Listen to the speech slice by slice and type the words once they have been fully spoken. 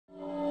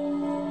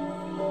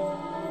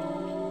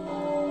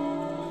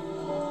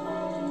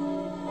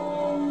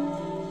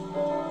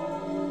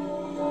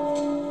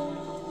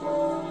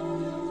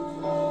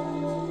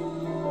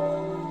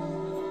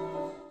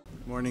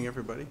morning,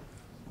 everybody.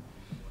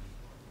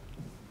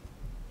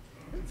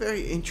 A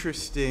very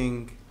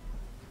interesting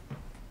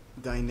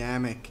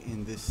dynamic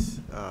in this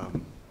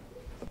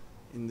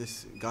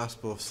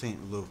Gospel of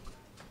St. Luke,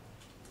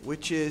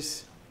 which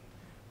is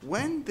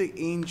when the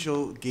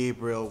angel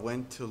Gabriel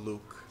went to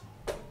Luke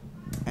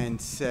and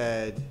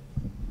said,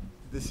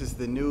 "This is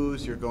the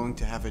news, you're going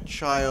to have a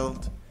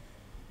child,"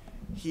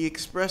 he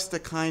expressed a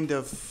kind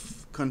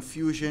of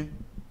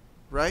confusion,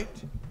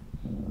 right?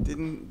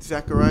 Didn't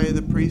Zechariah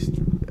the priest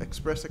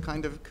express a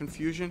kind of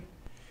confusion?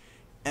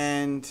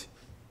 And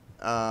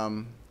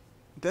then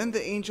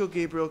the angel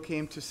Gabriel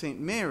came to St.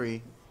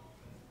 Mary,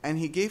 and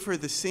he gave her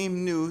the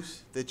same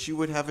news, that she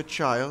would have a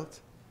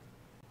child,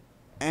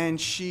 and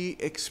she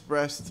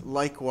expressed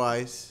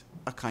likewise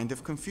a kind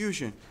of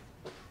confusion.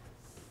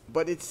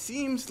 But it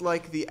seems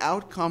like the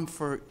outcome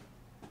for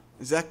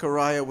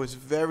Zechariah was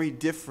very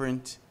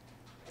different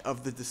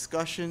of the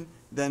discussion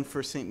than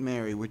for St.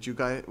 Mary. Would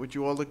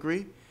you all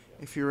agree?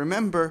 If you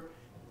remember,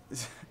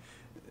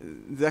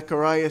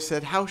 Zechariah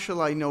said, "How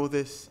shall I know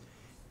this?"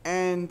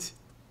 And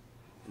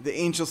the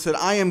angel said,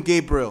 "I am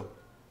Gabriel."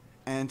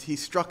 And he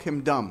struck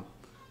him dumb,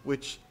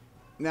 which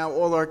now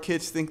all our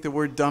kids think the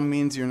word dumb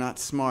means you're not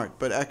smart.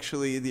 But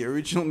actually, the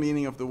original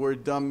meaning of the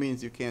word dumb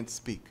means you can't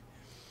speak.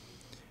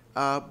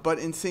 But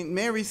in St.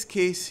 Mary's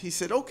case, he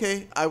said,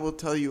 "Okay, I will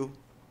tell you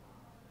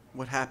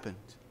what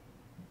happened."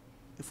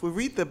 If we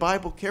read the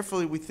Bible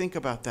carefully, we think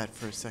about that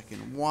for a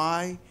second.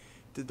 Why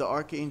did the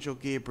Archangel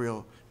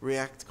Gabriel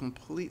react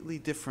completely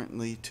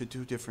differently to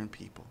two different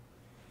people?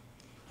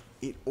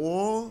 It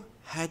all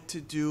had to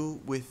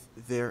do with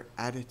their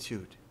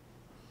attitude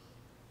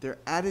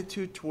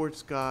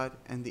towards God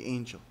and the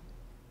angel.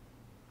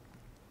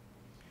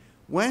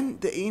 When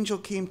the angel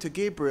came to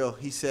Gabriel,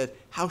 he said,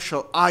 "How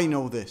shall I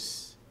know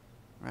this?"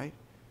 Right?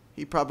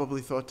 He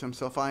probably thought to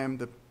himself, "I am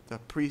the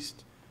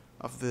priest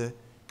of the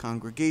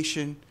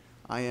congregation.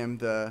 I'm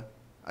the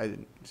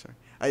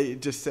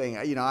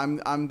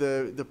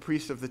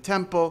priest of the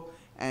temple,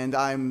 and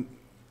I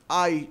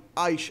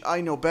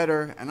know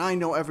better, and I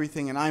know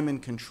everything, and I'm in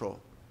control."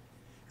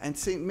 And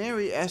St.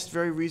 Mary asked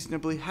very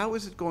reasonably, how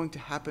is it going to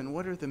happen?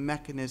 What are the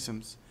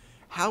mechanisms?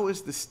 How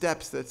is the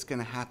steps that's going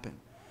to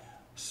happen?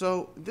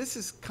 So this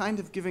is kind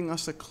of giving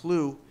us a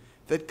clue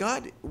that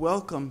God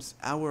welcomes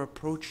our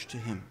approach to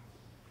him.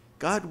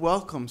 God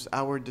welcomes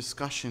our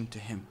discussion to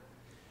him.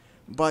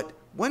 But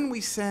when we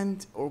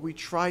send, or we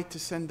try to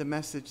send the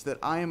message that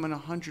I am in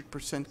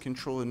 100%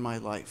 control in my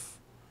life,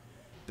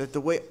 that the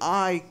way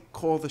I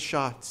call the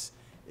shots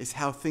is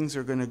how things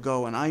are going to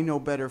go, and I know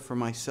better for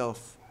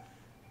myself,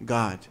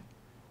 God,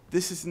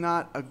 this is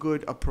not a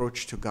good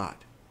approach to God,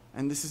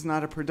 and this is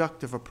not a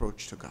productive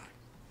approach to God.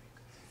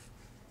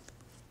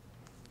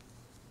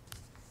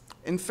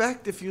 In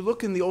fact, if you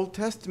look in the Old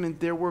Testament,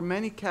 there were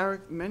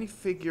many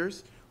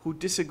figures who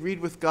disagreed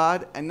with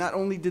God, and not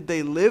only did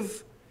they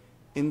live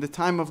in the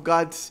time of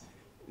God's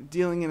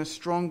dealing in a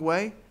strong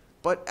way,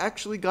 but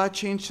actually God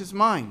changed his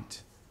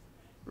mind.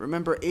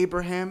 Remember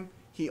Abraham?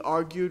 He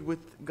argued with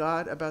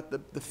God about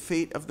the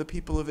fate of the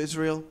people of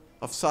Israel,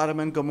 of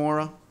Sodom and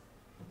Gomorrah.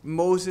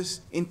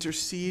 Moses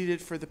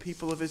interceded for the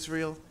people of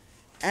Israel,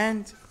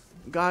 and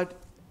God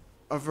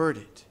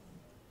averted.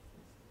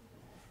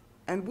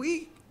 And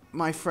we,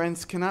 my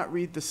friends, cannot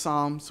read the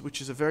Psalms,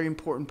 which is a very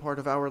important part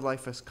of our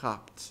life as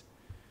Copts,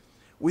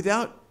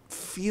 without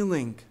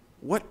feeling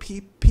what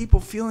people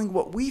feeling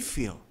what we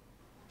feel,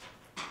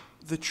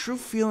 the true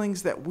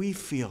feelings that we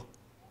feel,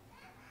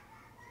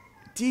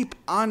 deep,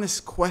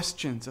 honest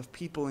questions of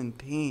people in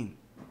pain,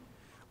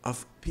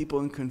 of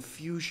people in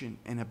confusion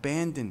and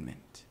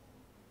abandonment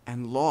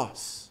and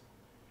loss.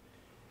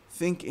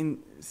 Think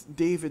in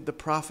David the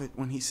prophet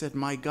when he said,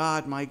 my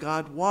God,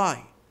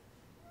 why?"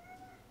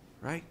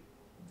 Right?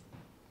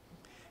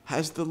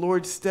 Has the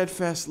Lord's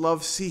steadfast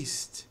love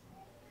ceased?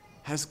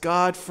 Has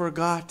God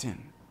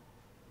forgotten?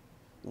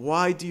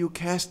 Why do you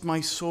cast my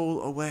soul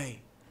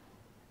away?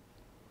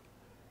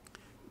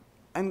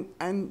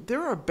 And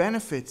there are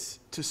benefits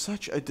to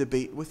such a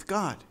debate with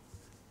God.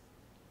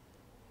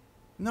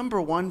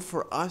 Number one,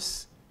 for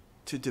us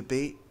to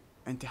debate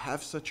and to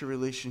have such a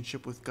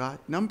relationship with God,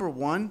 number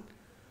one,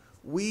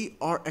 we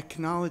are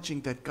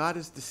acknowledging that God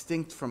is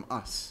distinct from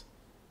us.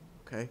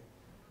 Okay?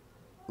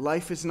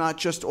 Life is not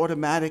just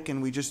automatic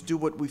and we just do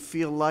what we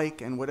feel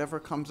like, and whatever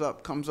comes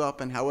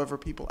up, and however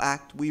people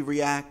act, we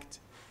react,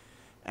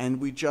 and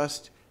we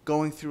just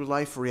going through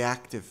life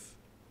reactive.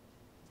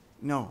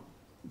 No.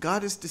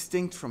 God is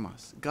distinct from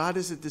us. God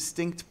is a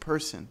distinct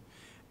person.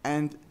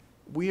 And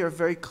we are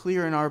very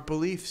clear in our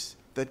beliefs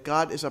that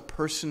God is a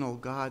personal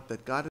God,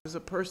 that God is a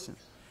person.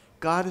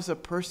 God is a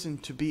person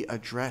to be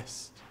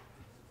addressed.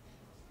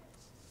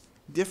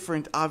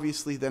 Different,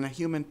 obviously, than a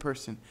human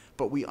person,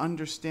 but we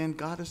understand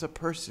God is a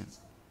person.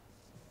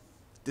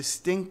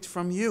 Distinct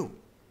from you.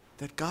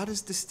 That God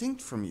is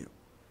distinct from you.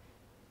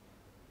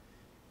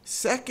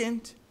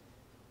 Second,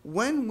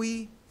 when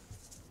we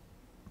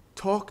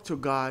talk to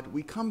God,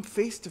 we come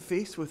face to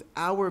face with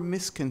our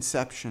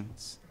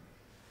misconceptions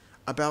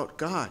about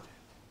God,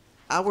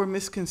 our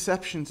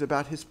misconceptions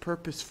about his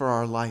purpose for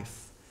our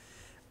life,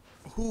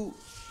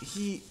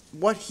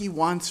 what he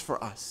wants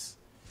for us.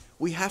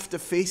 We have to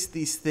face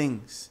these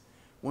things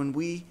when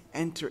we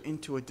enter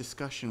into a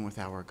discussion with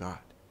our God.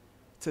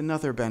 It's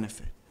another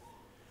benefit.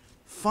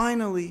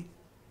 Finally,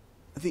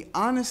 the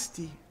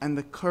honesty and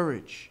the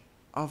courage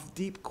of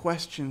deep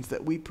questions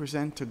that we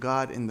present to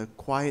God in the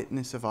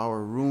quietness of our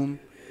room,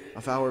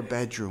 of our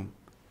bedroom,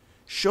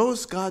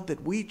 shows God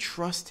that we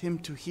trust him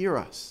to hear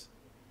us.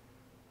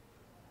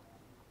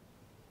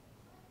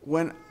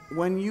 When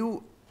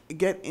you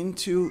get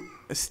into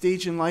a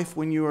stage in life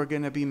when you are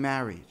going to be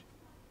married,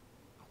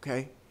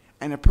 okay,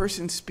 and a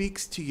person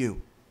speaks to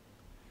you,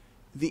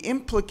 the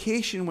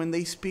implication when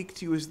they speak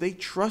to you is they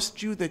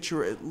trust you that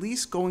you're at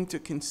least going to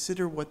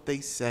consider what they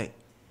say.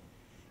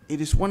 It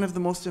is one of the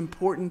most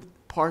important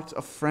parts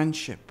of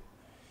friendship,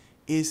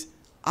 is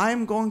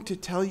I'm going to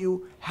tell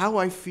you how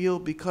I feel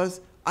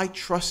because I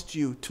trust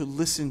you to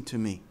listen to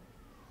me,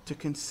 to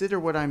consider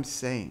what I'm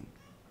saying.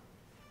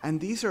 And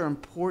these are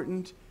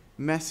important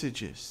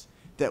messages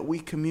that we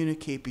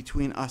communicate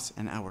between us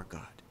and our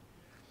God.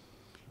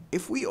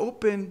 If we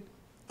open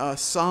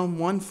Psalm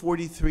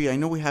 143, I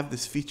know we have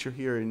this feature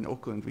here in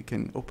Oakland. We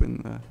can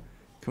open,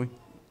 can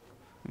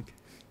we? Okay.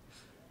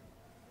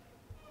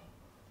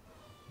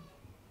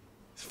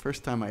 It's the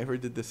first time I ever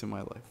did this in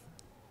my life.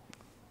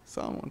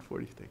 Psalm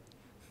 143.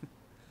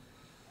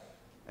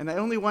 And I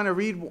only want to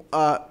read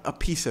a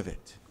piece of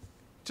it.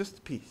 Just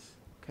a piece,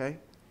 okay?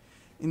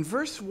 In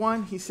verse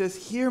 1, he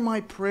says, "Hear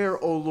my prayer,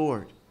 O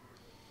Lord.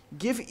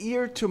 Give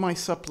ear to my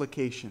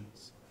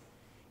supplications.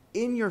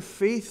 In your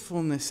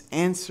faithfulness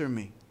answer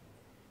me,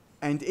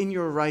 and in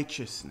your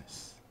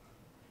righteousness."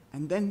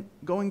 And then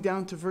going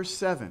down to verse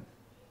 7.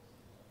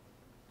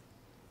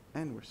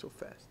 And we're so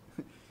fast.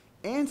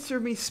 "Answer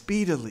me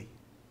speedily.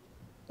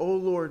 O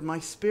Lord, my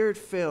spirit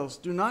fails.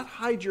 Do not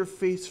hide your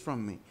face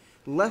from me,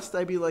 lest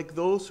I be like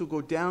those who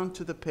go down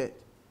to the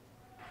pit.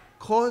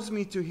 Cause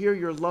me to hear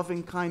your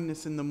loving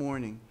kindness in the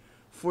morning.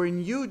 For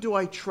in you do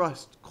I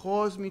trust.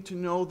 Cause me to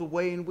know the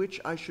way in which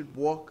I should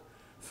walk,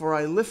 for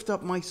I lift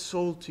up my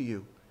soul to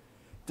you.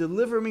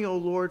 Deliver me, O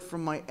Lord,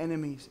 from my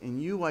enemies. In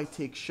you I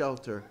take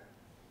shelter."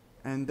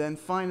 And then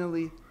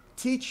finally,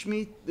 teach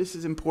me, this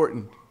is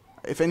important.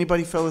 If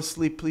anybody fell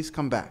asleep, please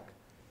come back.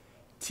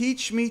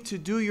 "Teach me to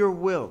do your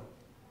will,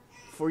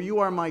 for you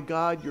are my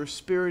God, your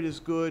spirit is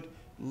good.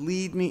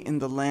 Lead me in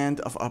the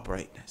land of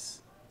uprightness."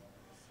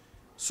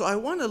 So I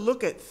want to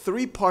look at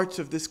three parts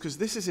of this because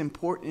this is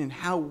important in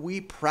how we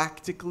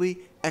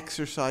practically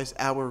exercise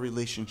our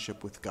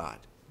relationship with God.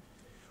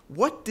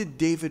 What did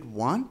David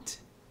want?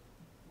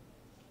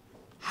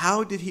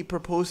 How did he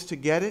propose to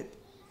get it?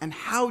 And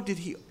how did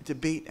he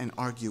debate and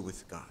argue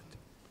with God?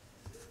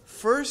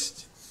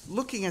 First,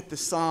 looking at the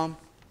psalm,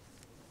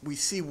 we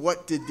see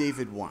what did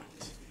David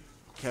want,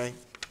 okay?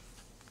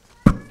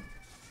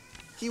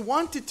 He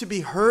wanted to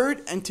be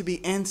heard and to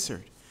be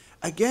answered.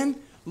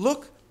 Again,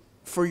 look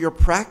for your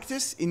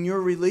practice in your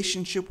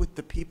relationship with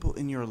the people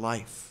in your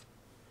life.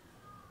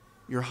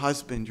 Your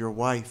husband, your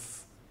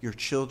wife, your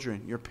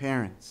children, your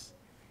parents.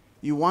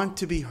 You want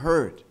to be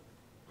heard.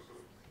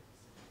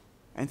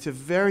 And it's a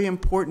very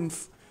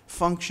important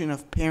function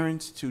of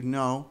parents to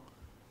know.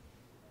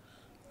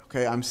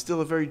 Okay, I'm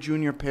still a very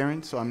junior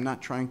parent, so I'm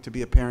not trying to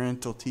be a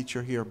parental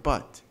teacher here,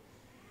 but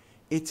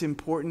it's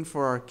important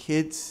for our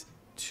kids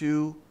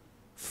to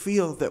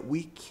feel that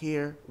we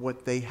care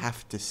what they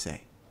have to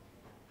say.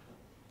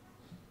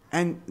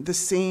 And the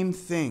same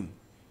thing,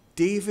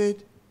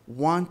 David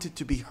wanted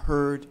to be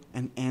heard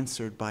and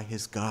answered by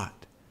his God.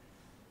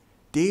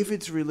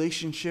 David's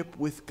relationship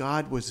with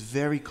God was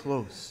very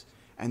close.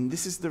 And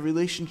this is the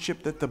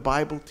relationship that the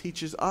Bible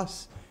teaches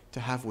us to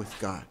have with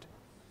God.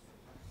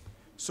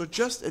 So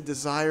just a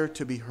desire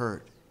to be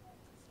heard.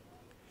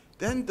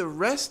 Then the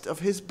rest of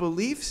his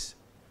beliefs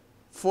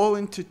fall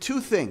into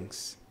two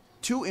things.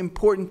 Two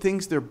important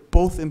things. They're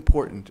both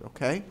important,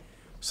 okay?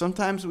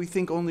 Sometimes we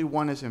think only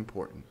one is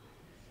important.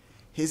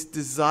 His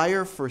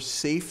desire for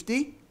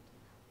safety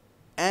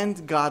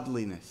and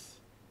godliness.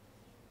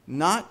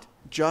 Not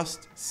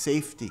just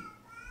safety,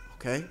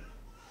 okay?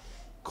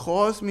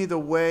 Cause me the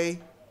way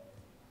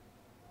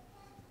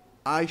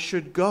I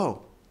should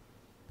go.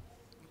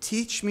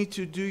 Teach me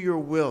to do your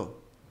will,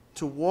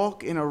 to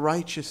walk in a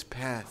righteous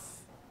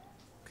path,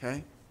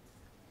 okay?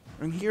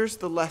 And here's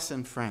the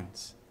lesson,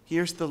 friends.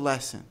 Here's the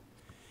lesson.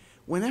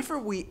 Whenever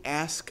we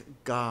ask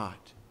God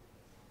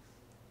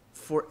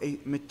for a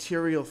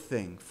material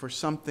thing, for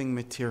something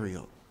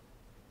material,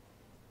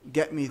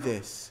 get me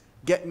this,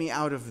 get me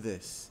out of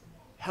this,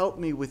 help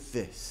me with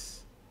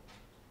this,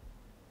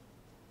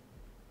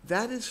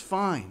 that is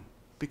fine,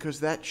 because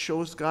that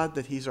shows God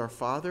that he's our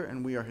Father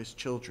and we are his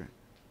children.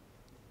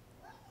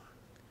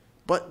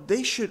 But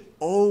they should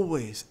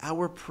always,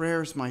 our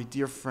prayers, my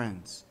dear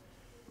friends,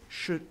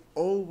 should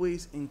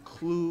always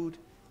include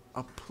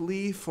a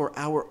plea for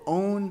our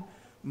own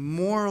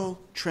moral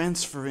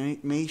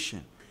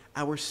transformation,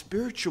 our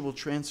spiritual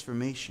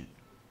transformation.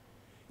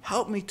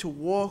 Help me to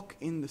walk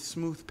in the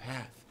smooth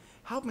path.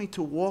 Help me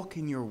to walk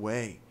in your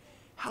way.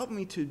 Help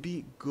me to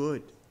be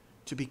good,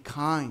 to be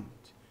kind,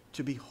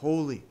 to be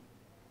holy.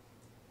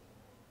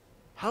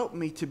 Help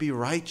me to be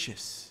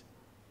righteous.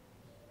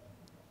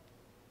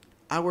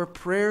 Our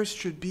prayers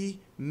should be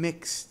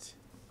mixed.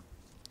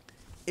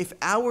 If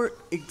our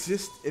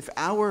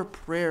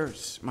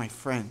prayers, my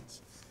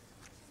friends,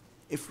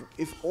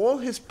 if all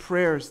his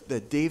prayers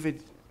that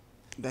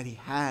he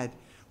had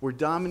were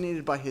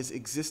dominated by his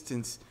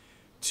existence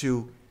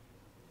to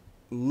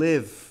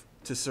live,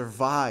 to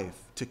survive,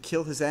 to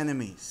kill his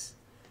enemies.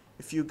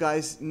 If you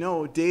guys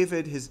know,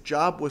 David, his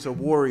job was a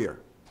warrior.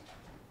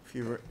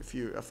 If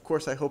you, of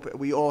course, I hope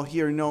we all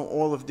here know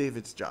all of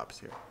David's jobs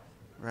here,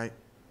 right?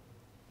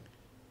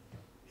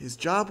 His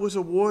job was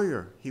a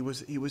warrior. He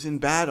was in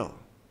battle,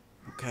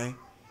 okay?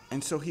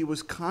 And so he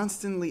was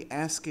constantly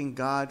asking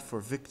God for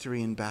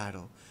victory in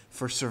battle,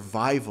 for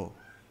survival.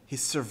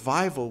 His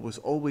survival was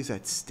always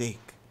at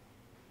stake.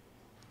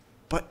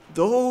 But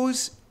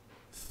those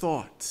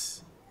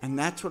thoughts, and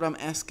that's what I'm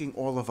asking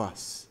all of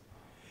us,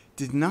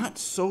 did not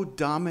so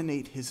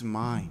dominate his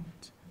mind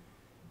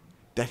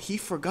that he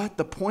forgot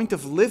the point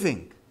of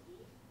living.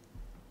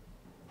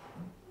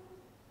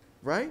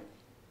 Right?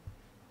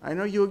 I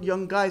know you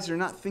young guys are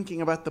not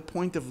thinking about the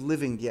point of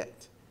living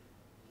yet.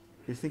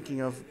 You're thinking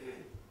of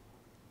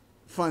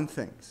fun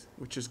things,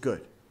 which is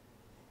good.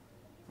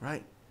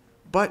 Right?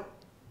 But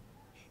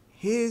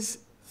his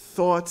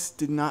thoughts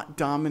did not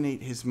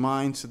dominate his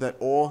mind so that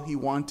all he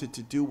wanted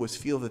to do was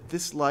feel that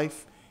this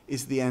life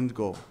is the end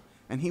goal.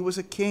 And he was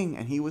a king,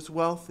 and he was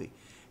wealthy,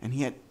 and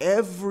he had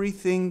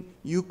everything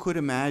you could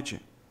imagine.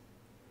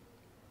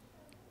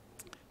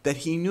 That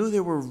he knew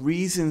there were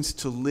reasons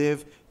to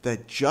live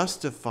that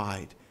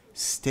justified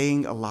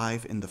staying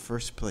alive in the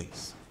first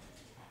place.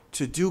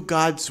 To do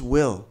God's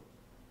will.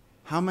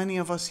 How many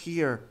of us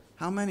here,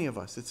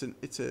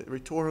 it's a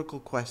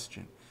rhetorical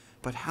question,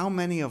 but how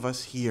many of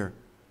us here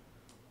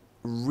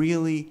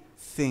really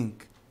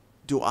think,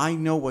 do I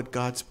know what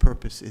God's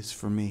purpose is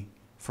for me,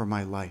 for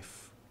my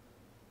life?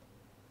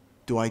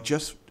 Do I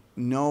just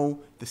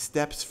know the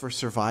steps for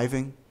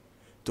surviving?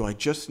 Do I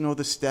just know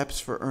the steps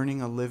for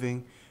earning a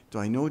living? Do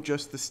I know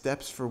just the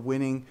steps for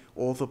winning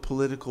all the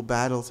political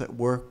battles at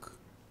work?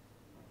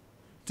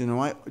 Do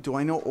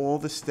I know all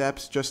the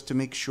steps just to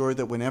make sure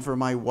that whenever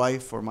my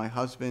wife or my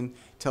husband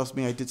tells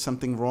me I did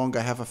something wrong,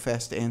 I have a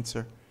fast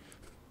answer?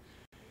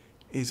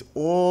 Is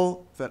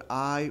all that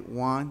I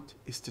want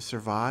is to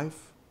survive?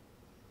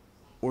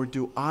 Or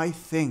do I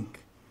think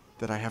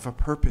that I have a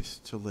purpose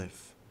to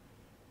live?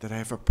 That I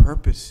have a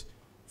purpose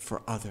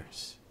for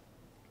others?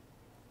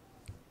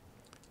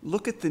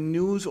 Look at the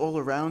news all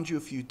around you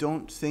if you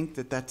don't think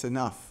that that's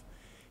enough.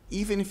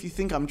 Even if you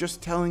think I'm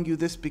just telling you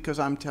this because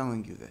I'm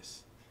telling you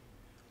this.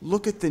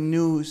 Look at the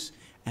news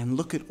and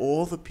look at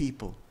all the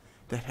people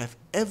that have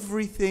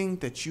everything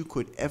that you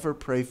could ever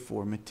pray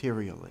for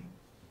materially.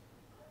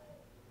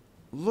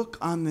 Look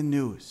on the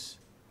news.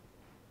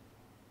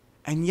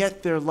 And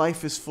yet their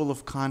life is full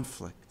of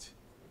conflict.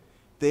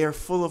 They are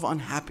full of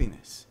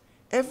unhappiness.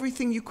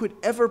 Everything you could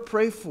ever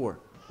pray for.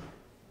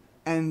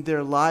 And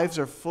their lives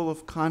are full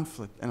of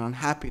conflict and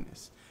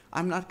unhappiness.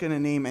 I'm not going to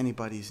name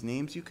anybody's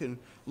names. You can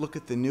look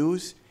at the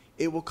news.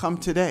 It will come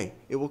today.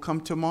 It will come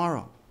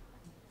tomorrow.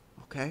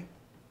 Okay?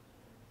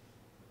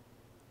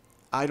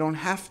 I don't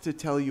have to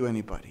tell you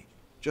anybody.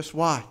 Just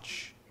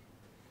watch.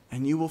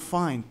 And you will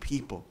find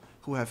people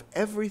who have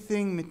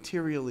everything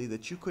materially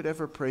that you could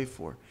ever pray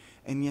for,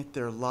 and yet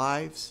their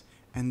lives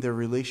and their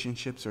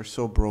relationships are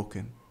so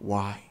broken.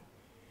 Why?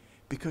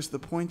 Because the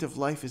point of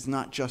life is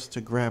not just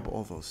to grab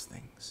all those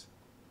things.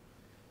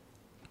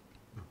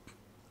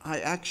 I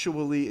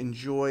actually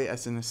enjoy,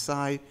 as an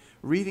aside,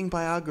 reading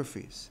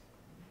biographies.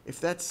 If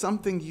that's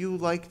something you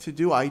like to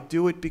do, I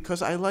do it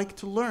because I like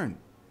to learn.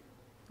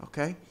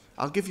 Okay?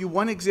 I'll give you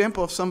one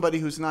example of somebody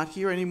who's not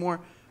here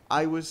anymore.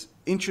 I was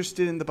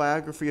interested in the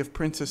biography of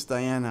Princess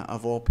Diana,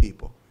 of all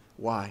people.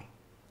 Why?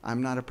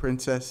 I'm not a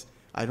princess.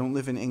 I don't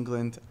live in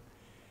England.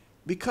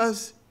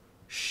 Because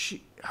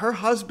her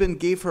husband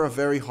gave her a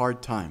very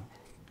hard time,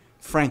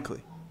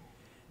 frankly.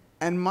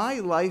 And my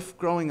life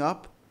growing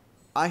up,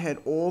 I had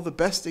all the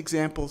best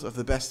examples of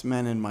the best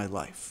men in my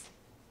life.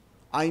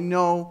 I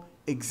know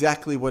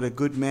exactly what a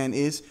good man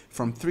is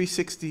from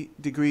 360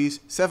 degrees,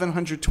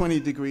 720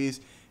 degrees,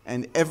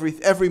 and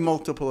every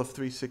multiple of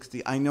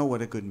 360. I know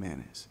what a good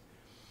man is.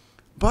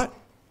 But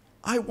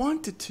I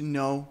wanted to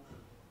know,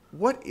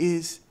 what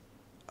is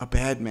a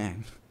bad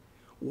man?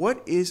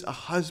 What is a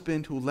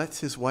husband who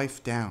lets his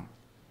wife down?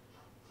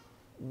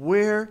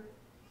 Where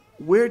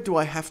do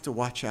I have to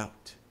watch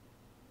out?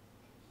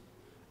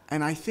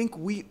 And I think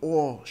we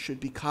all should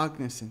be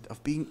cognizant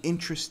of being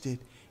interested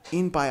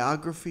in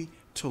biography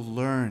to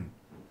learn,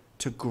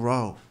 to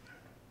grow.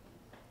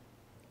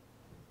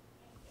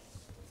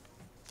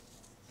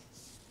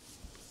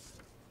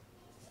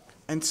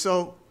 And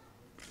so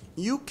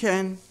you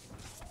can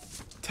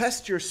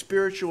test your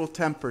spiritual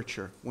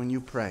temperature when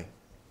you pray.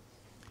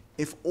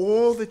 If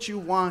all that you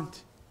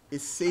want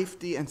is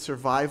safety and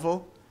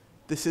survival,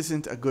 this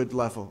isn't a good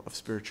level of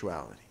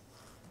spirituality.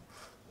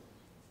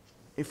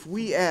 if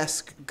we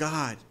ask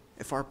God,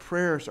 if our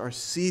prayers are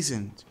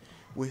seasoned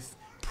with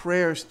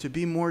prayers to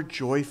be more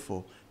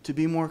joyful, to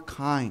be more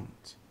kind,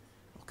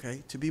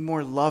 okay, to be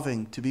more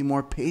loving, to be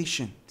more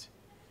patient,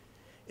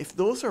 if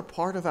those are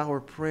part of our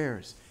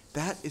prayers,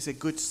 that is a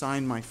good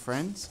sign, my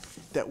friends,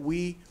 that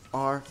we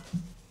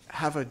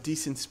have a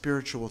decent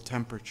spiritual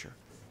temperature.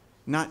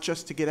 Not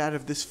just to get out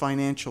of this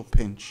financial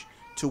pinch,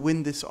 to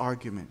win this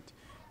argument,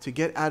 to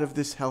get out of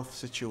this health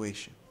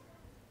situation,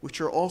 which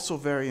are also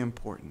very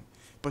important,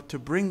 but to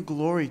bring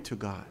glory to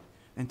God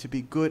and to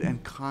be good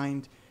and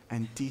kind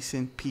and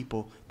decent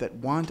people that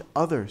want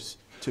others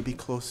to be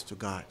close to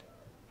God.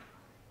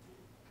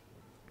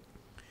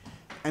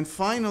 And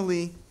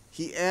finally,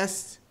 he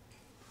asked,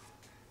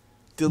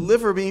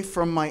 deliver me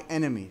from my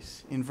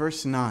enemies, in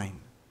verse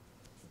 9.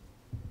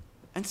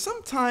 And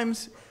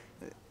sometimes,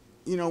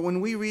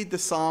 when we read the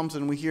Psalms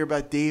and we hear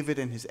about David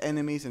and his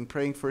enemies and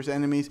praying for his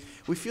enemies,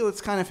 we feel it's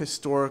kind of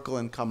historical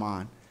and come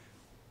on.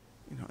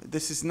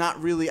 This is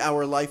not really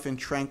our life in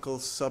tranquil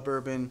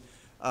suburban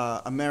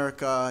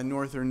America,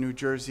 northern New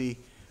Jersey.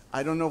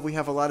 I don't know if we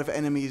have a lot of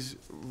enemies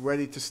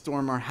ready to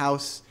storm our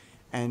house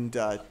and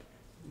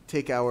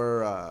take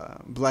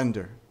our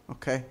blender,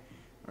 okay?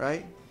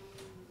 Right?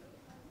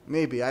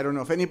 Maybe, I don't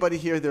know. If anybody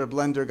here, their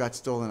blender got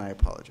stolen, I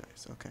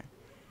apologize, okay?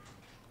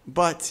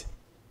 But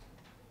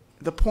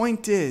the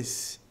point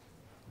is,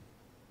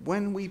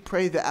 when we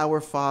pray the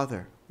Our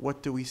Father,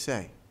 what do we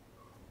say?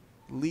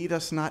 Lead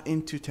us not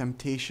into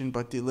temptation,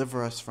 but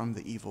deliver us from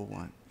the evil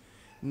one.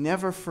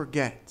 Never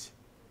forget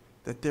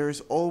that there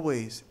is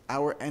always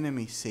our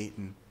enemy,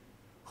 Satan,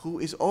 who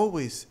is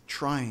always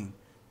trying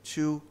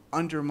to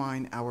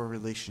undermine our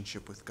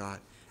relationship with God,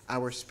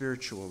 our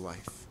spiritual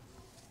life.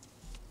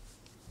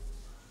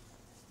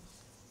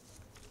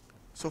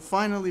 So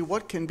finally,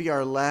 what can be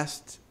our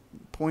last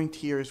point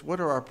here is, what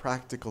are our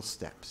practical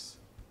steps?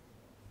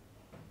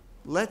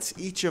 Let's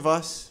each of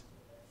us,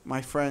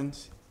 my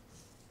friends,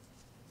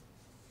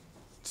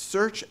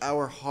 search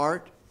our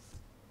heart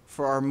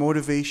for our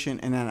motivation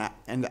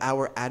and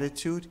our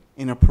attitude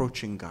in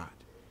approaching God,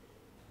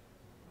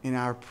 in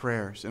our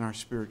prayers, in our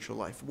spiritual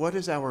life. What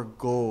is our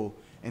goal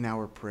in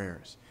our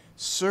prayers?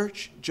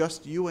 Search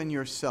just you and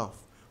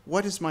yourself.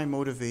 What is my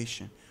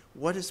motivation?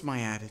 What is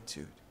my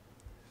attitude?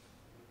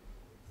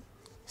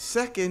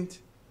 Second,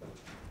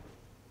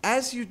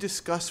 as you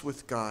discuss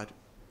with God,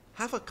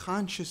 have a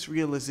conscious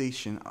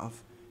realization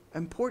of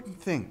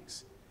important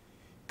things.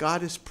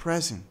 God is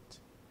present,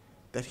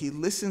 that he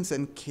listens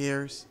and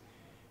cares,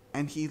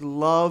 and he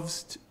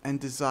loves and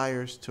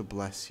desires to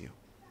bless you.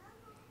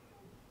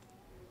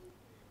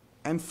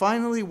 And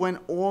finally, when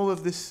all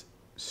of this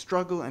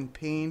struggle and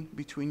pain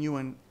between you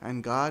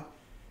and God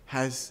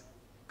has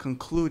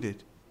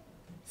concluded,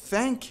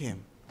 thank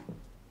him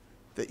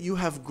that you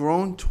have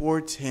grown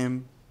towards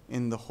him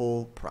in the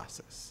whole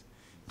process.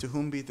 To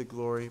whom be the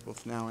glory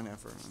both now and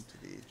ever unto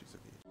the ages of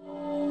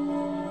ages.